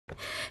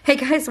Hey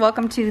guys,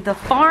 welcome to the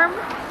farm.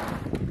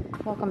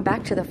 Welcome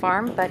back to the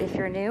farm, but if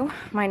you're new,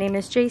 my name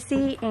is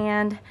JC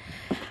and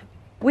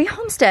we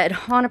homestead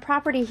on a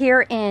property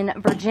here in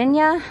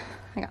Virginia.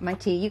 I got my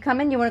tea. You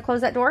coming? You want to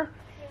close that door?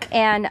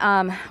 And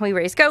we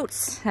raise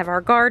goats, have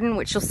our garden,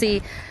 which you'll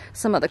see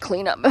some of the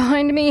cleanup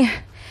behind me.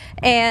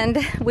 And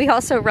we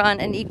also run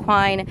an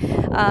equine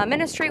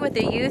ministry with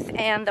the youth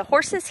and the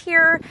horses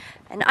here.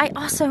 And I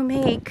also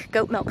make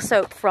goat milk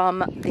soap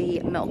from the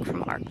milk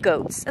from our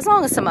goats, as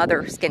long as some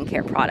other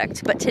skincare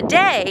product. But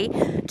today,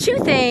 two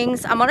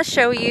things I'm gonna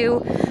show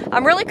you.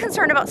 I'm really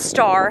concerned about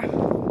Star.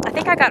 I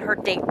think I got her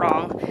date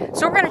wrong.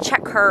 So we're gonna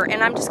check her,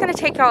 and I'm just gonna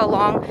take y'all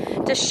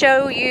along to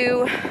show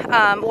you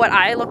what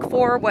I look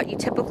for, what you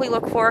typically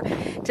look for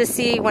to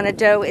see when a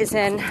doe is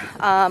in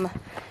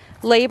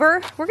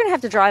labor. We're gonna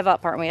have to drive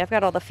up, aren't we? I've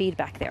got all the feed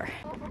back there.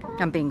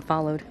 I'm being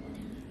followed.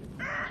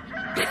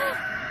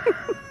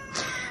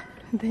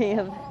 They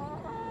have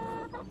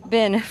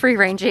been free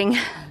ranging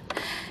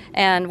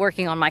and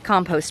working on my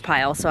compost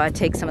pile, so I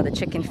take some of the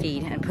chicken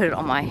feed and put it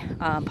on my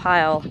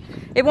pile.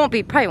 It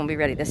probably won't be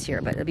ready this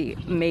year, but it'll be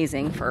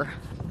amazing for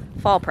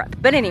fall prep.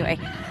 But anyway,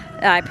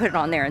 I put it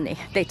on there and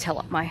they till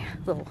up my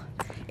little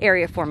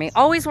area for me.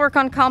 Always work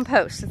on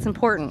compost, it's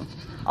important.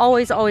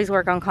 Always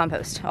work on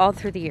compost all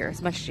through the year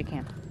as much as you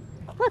can.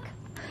 Look.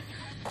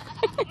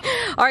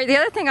 All right, the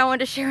other thing I wanted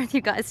to share with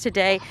you guys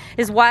today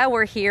is while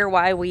we're here,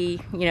 why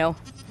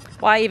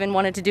I even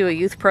wanted to do a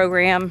youth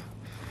program,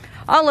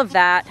 all of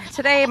that.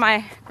 Today,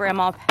 my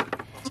grandma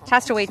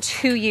passed away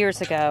 2 years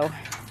ago.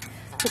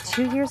 Was it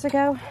 2 years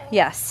ago?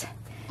 Yes.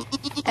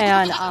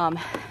 And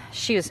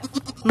she was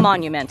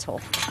monumental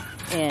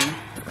in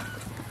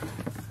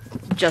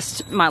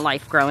just my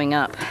life growing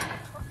up.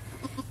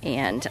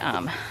 And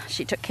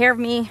she took care of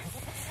me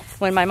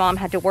when my mom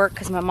had to work,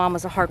 because my mom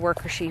was a hard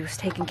worker. She was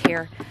taking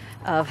care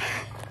of,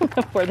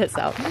 pour this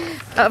out,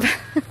 of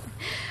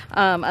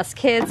us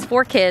kids,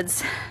 4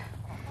 kids.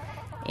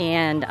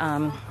 And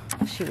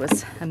she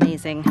was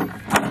amazing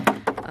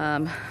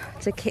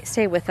to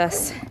stay with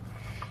us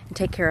and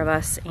take care of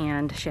us.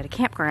 And she had a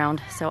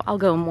campground, so I'll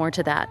go more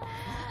to that.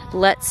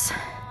 Let's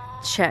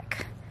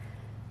check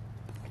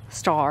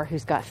Star,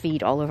 who's got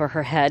feed all over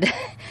her head.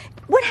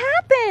 What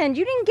happened?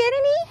 You didn't get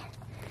any?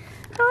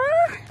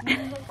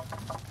 Huh?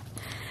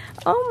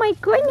 Oh my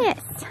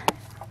goodness.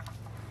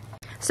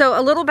 So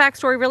a little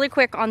backstory really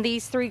quick on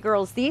these 3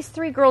 girls. These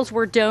 3 girls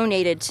were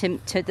donated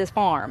to this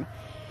farm.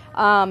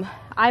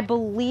 I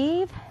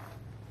believe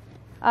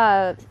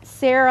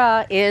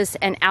Sarah is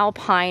an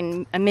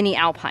alpine, a mini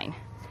alpine.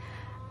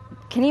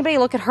 Can anybody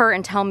look at her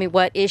and tell me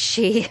what is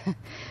she?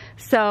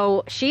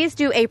 So she's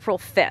due April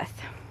 5th.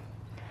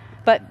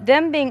 But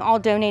them being all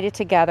donated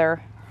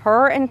together,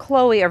 her and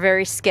Chloe are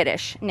very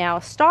skittish. Now,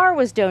 Star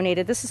was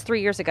donated, this is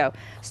 3 years ago.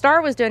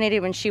 Star was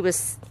donated when she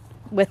was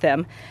with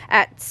them.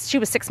 She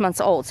was 6 months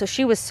old, so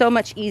she was so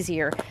much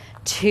easier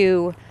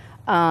to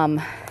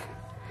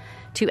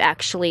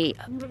actually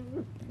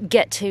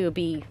get to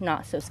be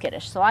not so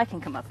skittish. So I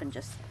can come up and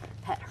just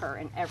pet her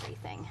and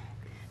everything.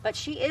 But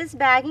she is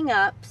bagging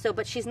up,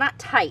 but she's not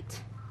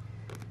tight.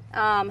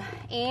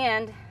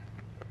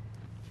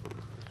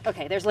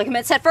 Okay, there's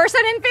ligaments. At first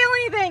I didn't feel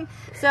anything.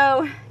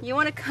 So you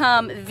want to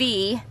come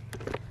V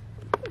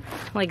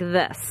like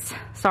this.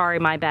 Sorry,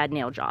 my bad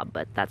nail job,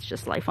 but that's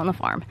just life on the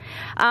farm.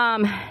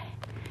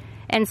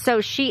 And so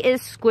she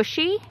is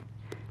squishy,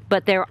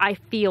 but I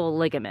feel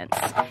ligaments.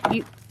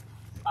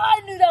 I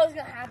knew that was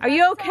gonna happen. Are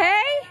you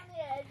okay?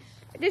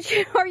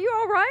 Are you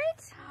all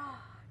right?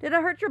 Did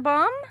it hurt your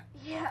bum?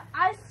 Yeah,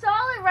 I saw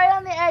it right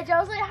on the edge. I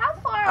was like, how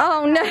far?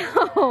 Oh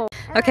no.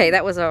 Okay,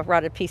 that was a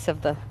rotted piece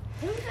of the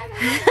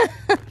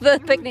the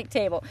picnic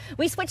table.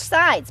 We switched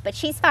sides, but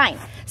she's fine.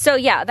 So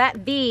yeah, that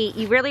V,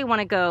 you really want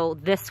to go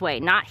this way,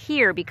 not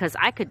here, because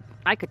I could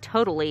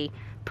totally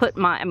put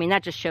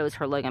that just shows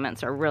her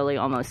ligaments are really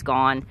almost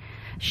gone.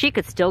 She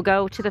could still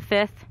go to the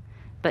 5th,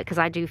 but because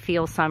I do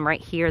feel some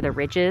right here, the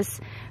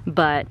ridges.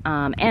 But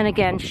and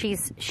again,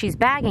 she's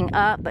bagging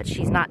up, but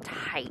she's not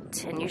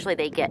tight, and usually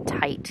they get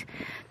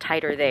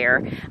tighter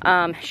there.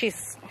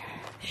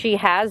 She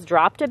has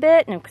dropped a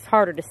bit, and it's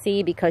harder to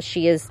see because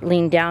she is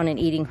leaned down and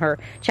eating her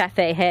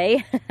chaffé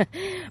hay.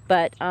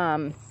 But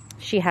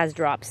she has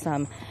dropped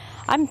some.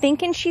 I'm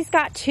thinking she's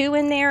got 2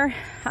 in there.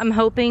 I'm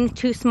hoping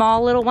 2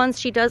 small little ones.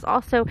 She does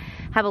also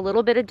have a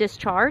little bit of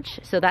discharge,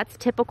 so that's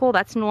typical.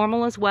 That's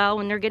normal as well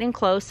when they're getting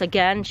close.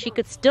 Again, she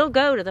could still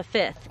go to the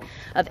 5th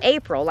of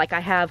April, like I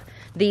have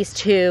these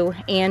 2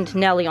 and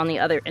Nellie in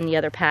the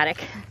other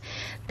paddock.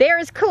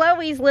 There's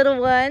Chloe's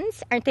little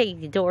ones. Aren't they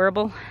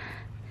adorable?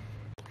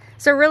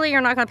 So really, you're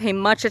not going to pay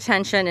much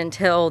attention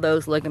until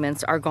those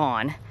ligaments are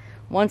gone.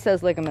 Once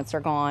those ligaments are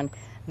gone,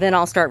 then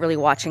I'll start really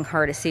watching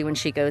her to see when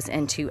she goes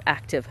into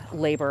active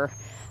labor.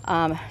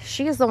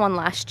 She is the one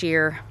last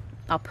year.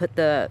 I'll put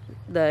the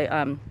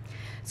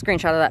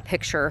screenshot of that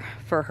picture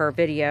for her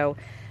video,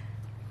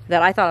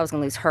 that I thought I was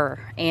going to lose her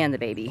and the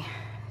baby.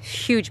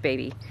 Huge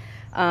baby.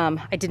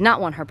 I did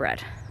not want her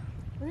bred,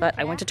 but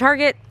I went to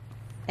Target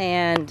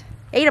and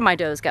 8 of my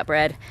does got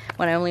bred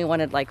when I only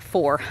wanted like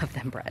 4 of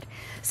them bred.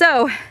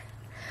 So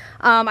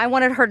I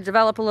wanted her to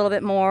develop a little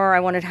bit more. I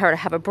wanted her to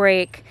have a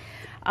break.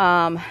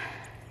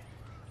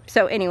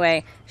 So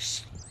anyway,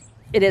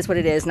 it is what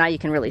it is. Now you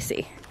can really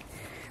see.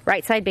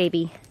 Right side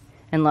baby.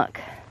 And look,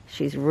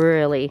 she's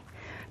really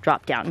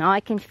dropped down. Now I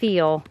can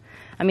feel,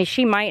 I mean,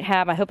 she might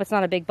have, I hope it's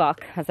not a big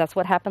buck, because that's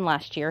what happened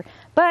last year.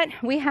 But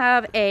we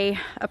have a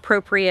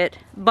appropriate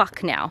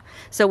buck now.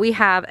 So we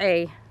have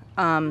a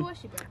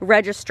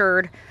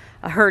registered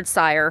herd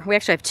sire. We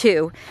actually have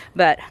 2,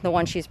 but the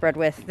one she's bred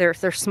with, they're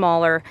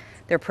smaller,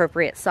 they're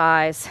appropriate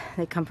size.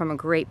 They come from a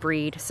great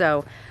breed.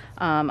 So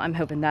I'm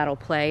hoping that'll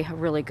play a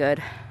really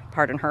good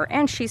part in her.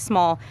 And she's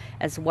small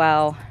as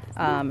well.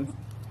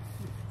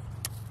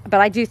 But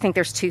I do think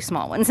there's 2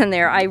 small ones in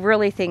there. I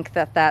really think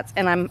that that's,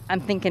 and I'm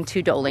thinking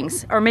 2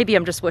 dolings, or maybe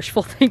I'm just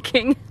wishful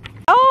thinking.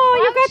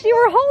 Oh, you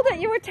were holding,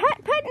 you were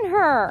petting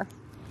her.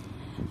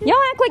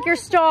 Y'all act like you're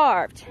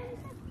starved.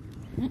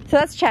 So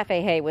that's chafe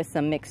hay with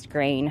some mixed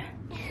grain,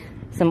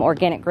 some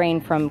organic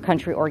grain from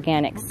Country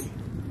Organics.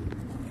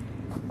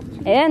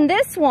 And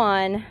this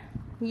one,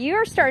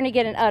 you're starting to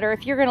get an udder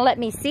if you're gonna let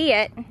me see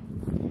it. You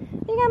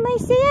gonna let me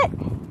see it?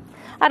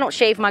 I don't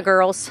shave my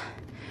girls.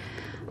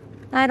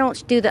 I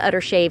don't do the udder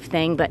shave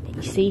thing, but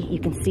you see, you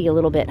can see a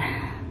little bit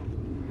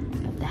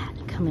of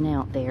that coming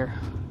out there.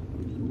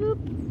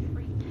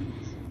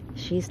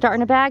 She's starting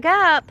to bag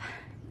up.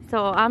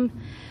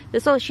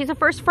 So she's a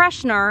first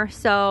freshener,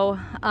 so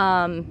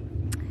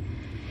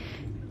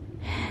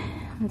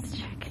let's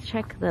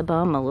check the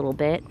bum a little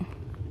bit.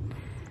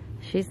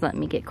 She's letting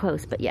me get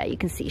close, but yeah, you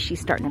can see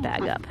she's starting to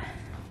bag up.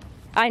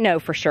 I know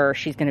for sure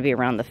she's gonna be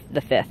around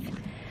the 5th,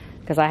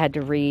 because I had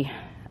to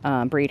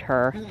breed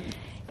her.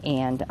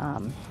 And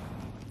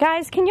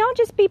guys, can y'all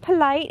just be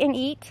polite and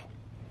eat?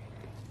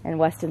 And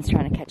Weston's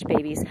trying to catch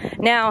babies.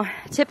 Now,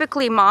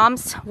 typically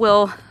moms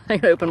will, I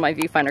gotta open my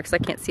viewfinder because I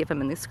can't see if I'm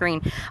in the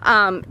screen.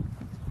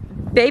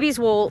 Babies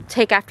will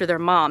take after their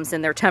moms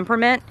and their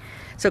temperament.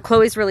 So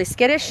Chloe's really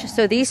skittish.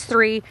 So these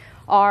 3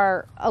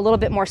 are a little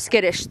bit more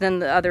skittish than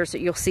the others that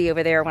you'll see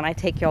over there when I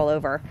take y'all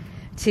over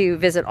to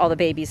visit all the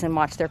babies and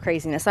watch their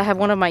craziness. I have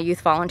one of my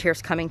youth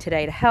volunteers coming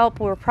today to help.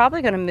 We're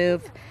probably gonna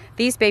move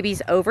these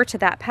babies over to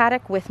that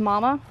paddock with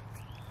Mama.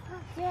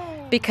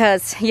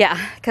 Because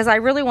I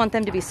really want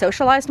them to be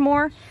socialized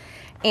more.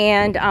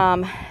 And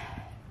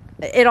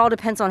it all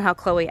depends on how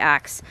Chloe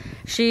acts.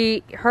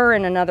 Her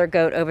and another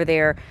goat over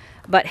there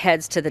butt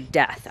heads to the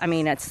death. I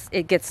mean,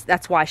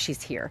 that's why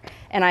she's here.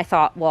 And I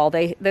thought, well,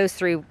 those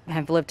 3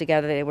 have lived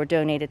together. They were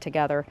donated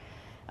together.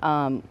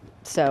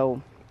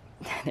 So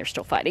they're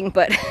still fighting,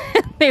 but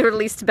they were at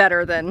least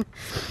better than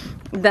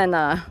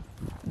the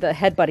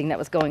headbutting that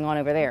was going on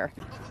over there.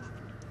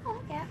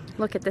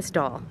 Look at this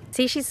doll.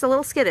 See, she's a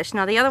little skittish.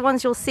 Now the other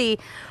ones you'll see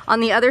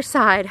on the other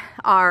side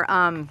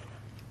are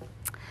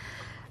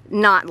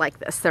not like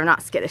this. They're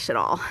not skittish at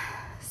all.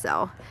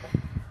 So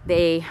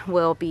they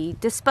will be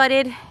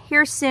disbudded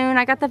here soon.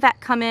 I got the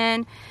vet come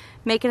in,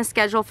 making a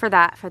schedule for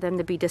that, for them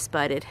to be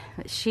disbudded.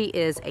 But she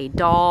is a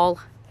doll.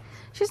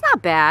 She's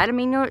not bad. I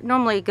mean,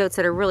 normally goats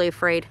that are really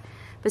afraid,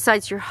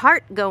 besides your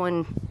heart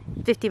going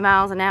 50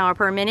 miles an hour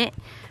per minute,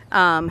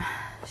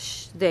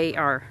 they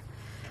are,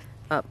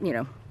 you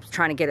know,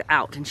 trying to get it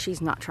out, and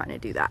she's not trying to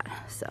do that.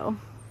 So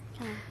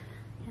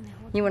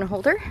you want to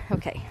hold her?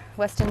 Okay,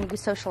 Weston, you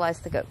socialize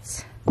the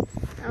goats.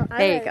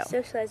 There you go.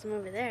 Socialize them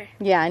over there.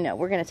 Yeah, I know.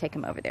 We're gonna take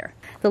them over there.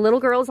 The little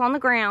girl's on the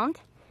ground,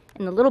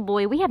 and the little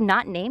boy, we have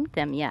not named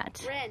them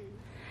yet.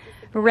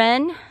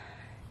 Ren,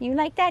 you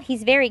like that?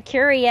 He's very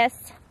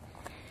curious.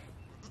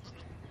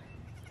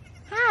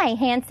 Hi,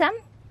 handsome.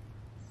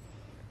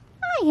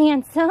 Hi,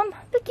 handsome.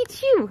 Look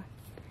at you.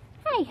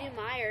 Hi.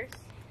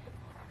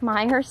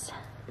 Myers.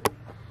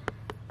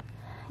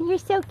 You're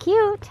so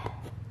cute.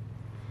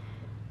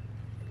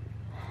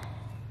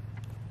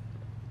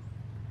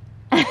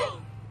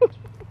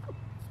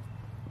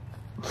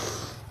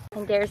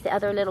 And there's the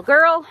other little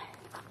girl.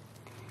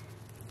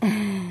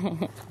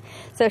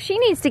 So she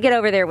needs to get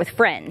over there with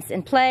friends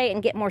and play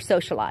and get more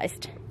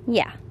socialized.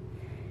 Yeah.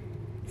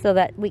 So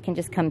that we can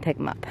just come pick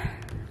them up.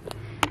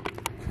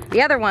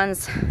 The other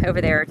ones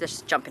over there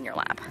just jump in your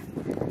lap.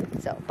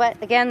 So,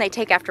 but again, they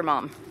take after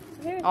mom.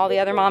 All the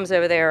other moms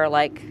over there are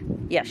like,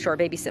 yeah, sure,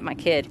 babysit my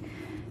kid.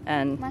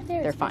 And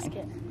they're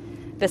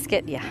fine.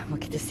 Biscuit, yeah, we'll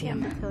get to see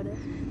him.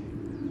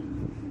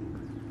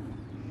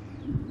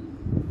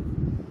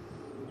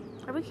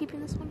 Are we keeping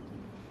this one?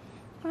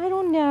 I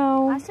don't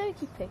know. I said we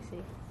keep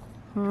Pixie.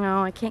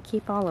 No, I can't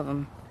keep all of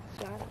them.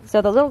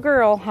 So the little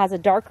girl has a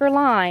darker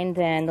line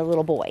than the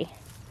little boy.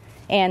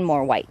 And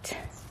more white.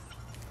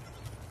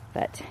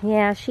 But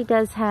yeah, she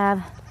does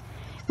have,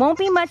 won't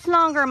be much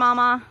longer,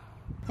 Mama.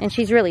 And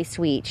she's really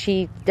sweet.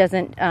 She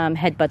doesn't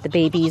headbutt the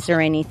babies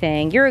or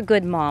anything. You're a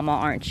good mama,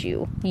 aren't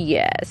you?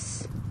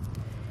 Yes.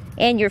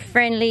 And you're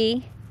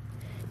friendly.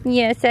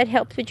 Yes, that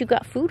helps, but you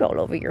got food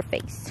all over your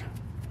face.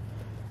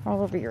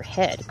 All over your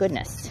head,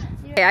 goodness.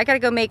 Okay, I gotta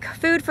go make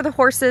food for the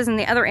horses and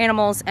the other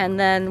animals, and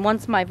then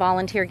once my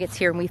volunteer gets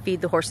here and we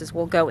feed the horses,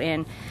 we'll go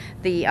in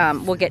the,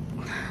 we'll get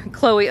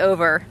Chloe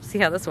over, see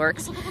how this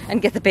works,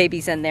 and get the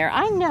babies in there.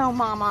 I know,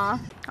 Mama.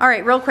 All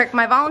right, real quick,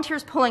 my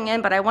volunteer's pulling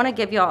in, but I wanna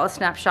give you all a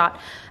snapshot,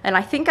 and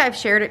I think I've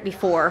shared it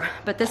before,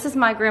 but this is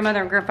my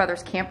grandmother and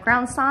grandfather's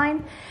campground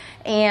sign,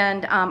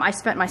 and I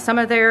spent my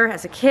summer there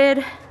as a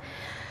kid.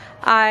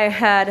 I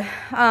had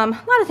a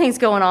lot of things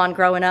going on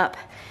growing up,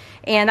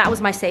 and that was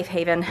my safe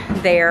haven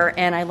there,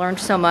 and I learned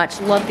so much,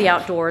 loved the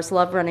outdoors,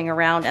 loved running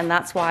around, and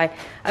that's why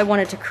I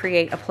wanted to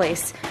create a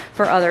place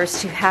for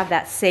others to have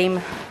that same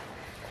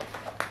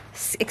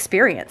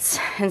experience.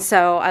 And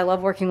so I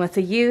love working with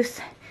the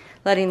youth,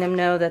 letting them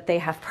know that they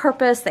have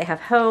purpose, they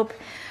have hope,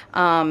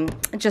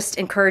 just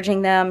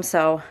encouraging them.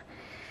 So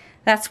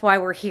that's why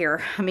we're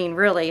here. I mean,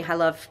 really, I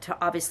love to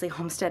obviously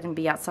homestead and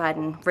be outside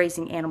and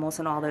raising animals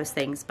and all those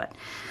things, but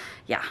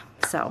yeah,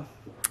 so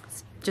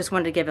just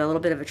wanted to give a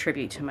little bit of a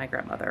tribute to my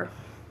grandmother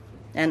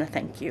and a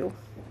thank you,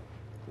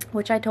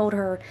 which I told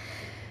her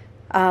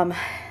the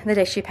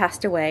day she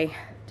passed away,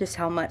 just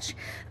how much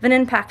of an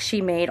impact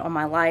she made on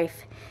my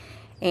life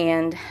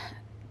and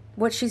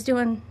what she's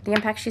doing, the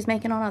impact she's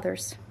making on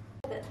others.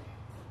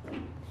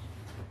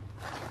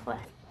 What?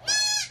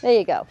 There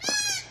you go.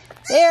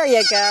 There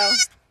you go.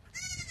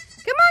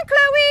 Come on,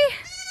 Chloe.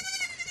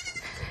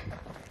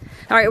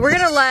 All right, we're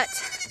gonna let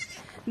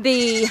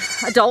the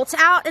adults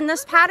out in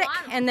this paddock,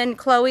 and then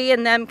Chloe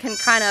and them can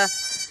kind of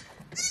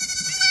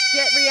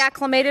get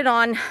reacclimated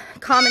on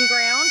common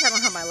ground. I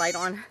don't have my light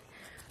on.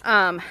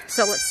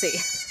 So let's see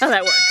how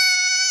that works.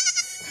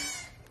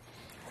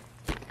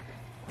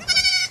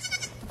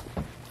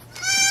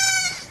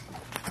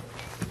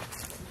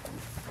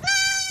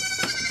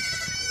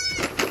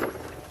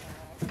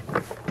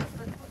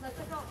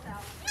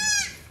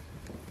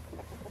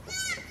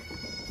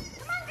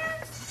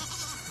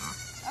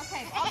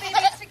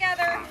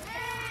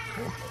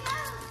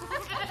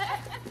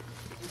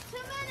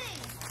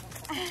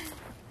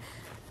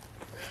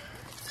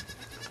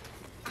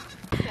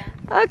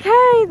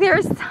 Okay,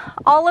 there's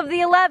all of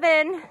the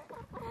 11.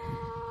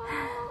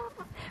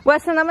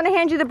 Weston, I'm going to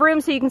hand you the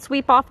broom so you can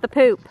sweep off the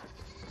poop.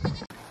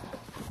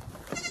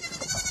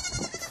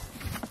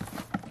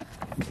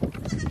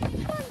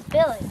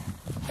 Billy.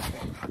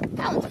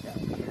 That one's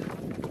Billy.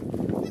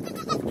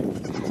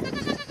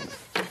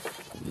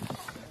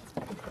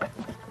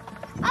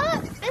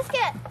 Oh,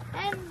 Biscuit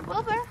and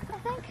Wilbur, I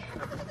think.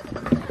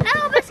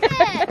 No,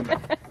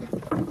 Biscuit!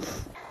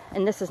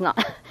 And this is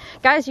not...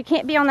 Guys, you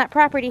can't be on that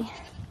property.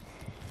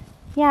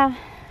 Yeah,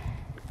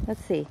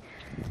 let's see.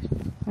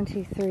 1,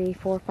 2, 3,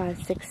 4,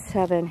 5, 6,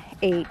 7,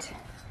 8,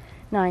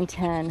 9,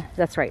 10.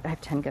 That's right, I have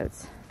 10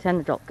 goats, 10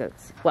 adult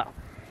goats. Well,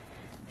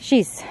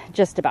 she's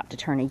just about to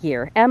turn a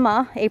year.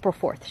 Emma, April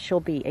 4th,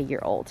 she'll be a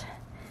year old.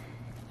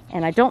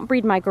 And I don't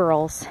breed my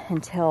girls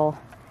until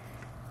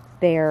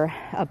they're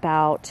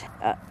about,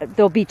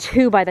 they'll be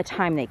 2 by the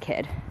time they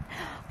kid.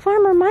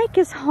 Farmer Mike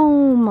is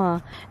home.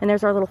 And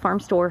there's our little farm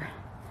store.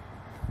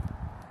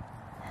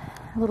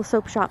 A little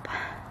soap shop.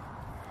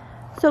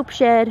 Soap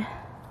shed.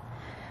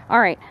 All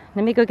right,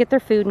 let me go get their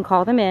food and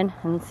call them in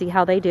and see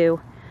how they do.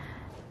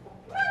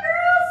 Come on,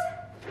 girls!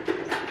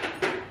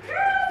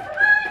 Girls, come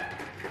on!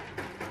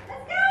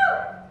 Let's go!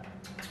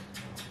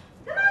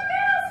 Come on,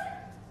 girls!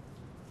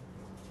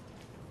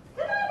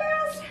 Come on,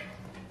 girls!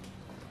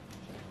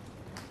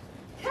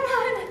 Come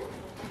on!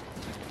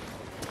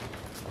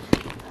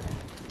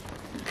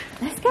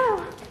 Let's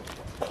go!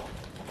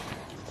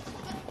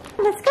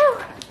 Let's go!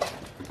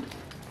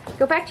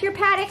 Go back to your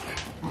paddock.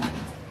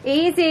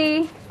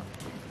 Easy.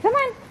 Come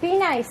on, be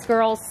nice,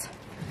 girls.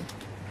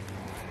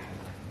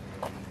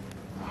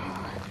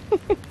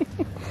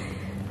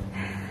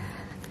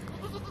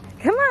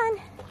 Come on.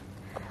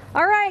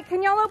 All right,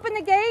 can y'all open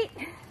the gate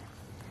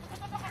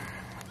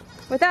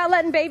without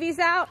letting babies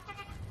out?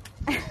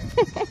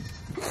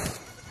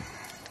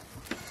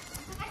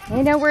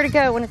 They know where to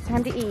go when it's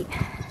time to eat.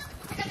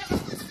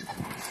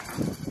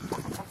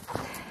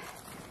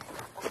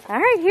 All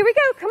right, here we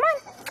go. Come on.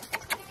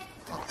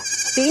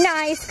 Be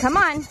nice. Come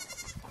on.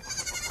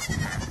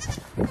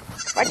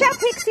 Watch out,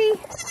 Pixie.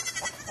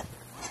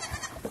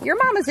 Your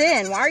mama's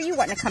in. Why are you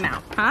wanting to come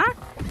out, huh?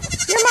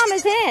 Your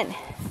mama's in.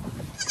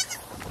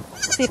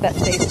 Let's see if that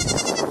stays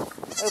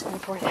open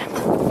for them.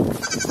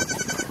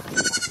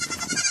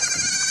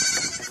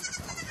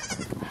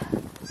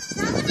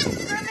 Sounds like a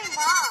screaming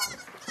mom.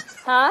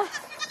 Huh? It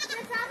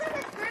sounds like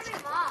a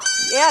screaming mom.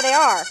 Yeah, they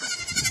are.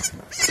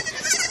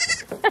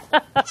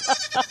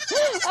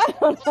 I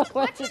don't know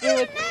what to do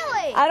with.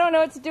 I don't know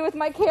what to do with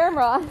my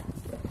camera.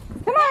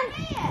 Come on,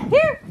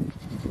 here.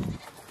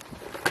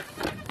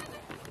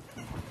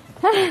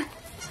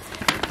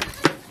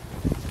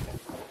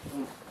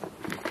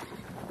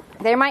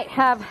 They might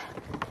have.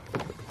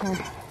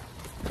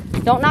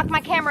 Don't knock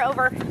my camera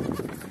over.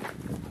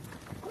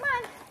 Come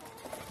on.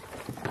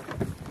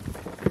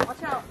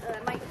 Watch out,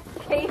 it might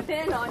cave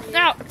in on you.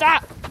 No,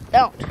 stop.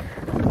 Don't.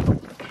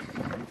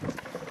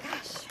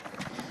 Gosh.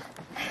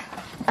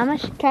 How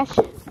much cash?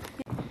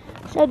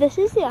 So this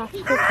is the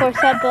obstacle course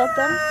I built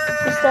them.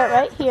 You start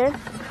right here,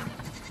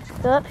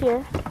 go up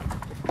here,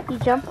 you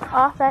jump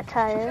off that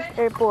tire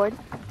or board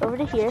over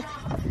to here,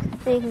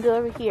 then you can go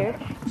over here,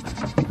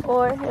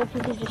 or if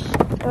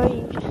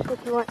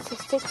you want to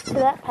stick to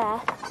that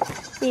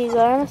path, you go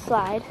on a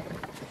slide,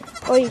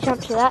 or you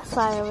jump to that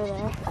slide over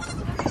there,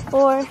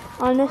 or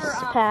on this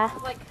path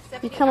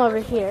you come over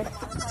here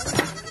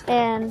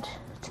and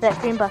to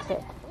that green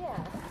bucket,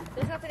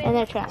 and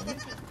they're trying.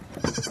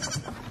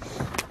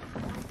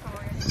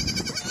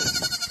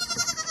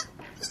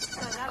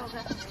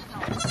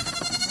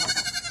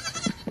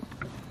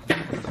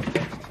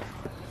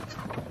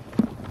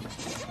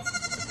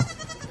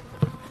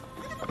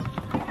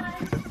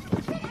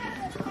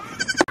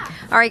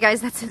 Alright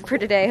guys, that's it for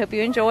today. I hope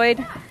you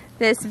enjoyed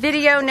this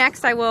video.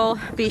 Next I will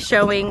be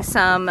showing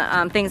some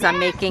things I'm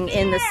making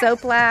in the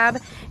soap lab,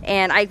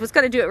 and I was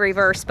going to do it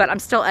reverse, but I'm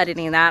still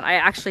editing that. I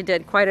actually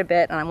did quite a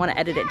bit and I want to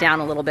edit it down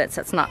a little bit so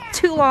it's not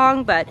too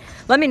long, but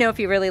let me know if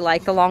you really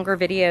like the longer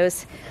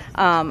videos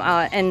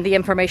and the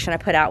information I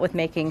put out with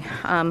making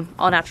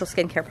all natural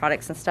skincare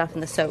products and stuff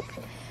in the soap.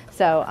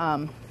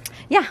 So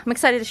yeah, I'm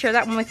excited to share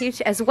that one with you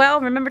as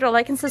well. Remember to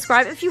like and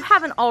subscribe if you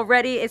haven't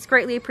already. It's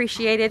greatly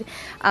appreciated.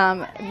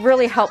 It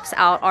really helps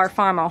out our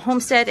farm, our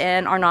homestead,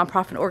 and our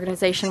nonprofit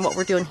organization, what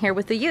we're doing here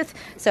with the youth.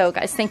 So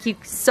guys, thank you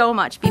so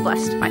much. Be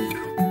blessed. Bye.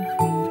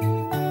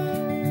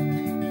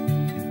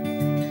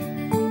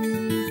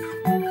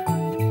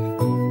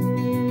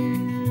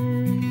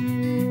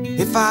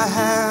 If I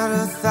had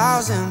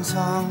 1,000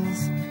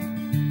 tongues,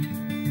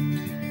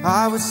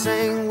 I would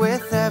sing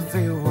with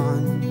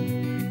everyone.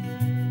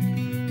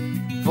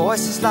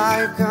 Voices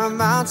like a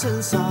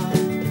mountain song,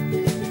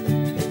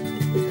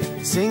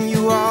 sing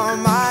you are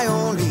my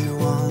only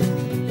one.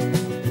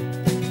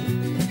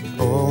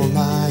 Oh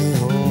my,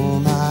 oh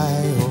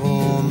my,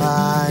 oh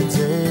my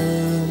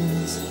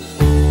days.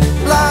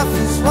 Life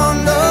is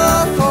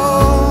wonderful.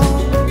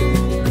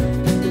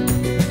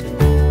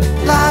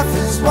 Life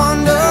is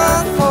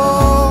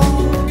wonderful.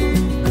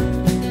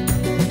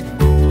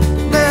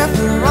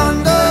 Never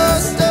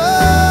understood,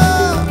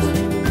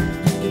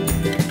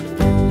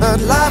 but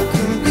life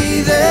can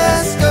be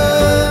this good.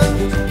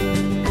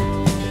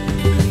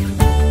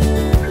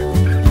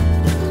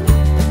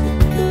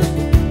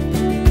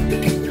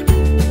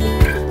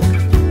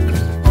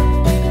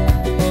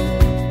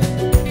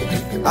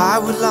 I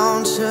would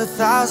launch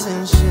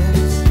 1,000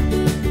 ships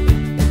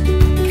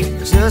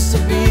just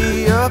to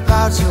be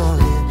about your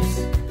lips.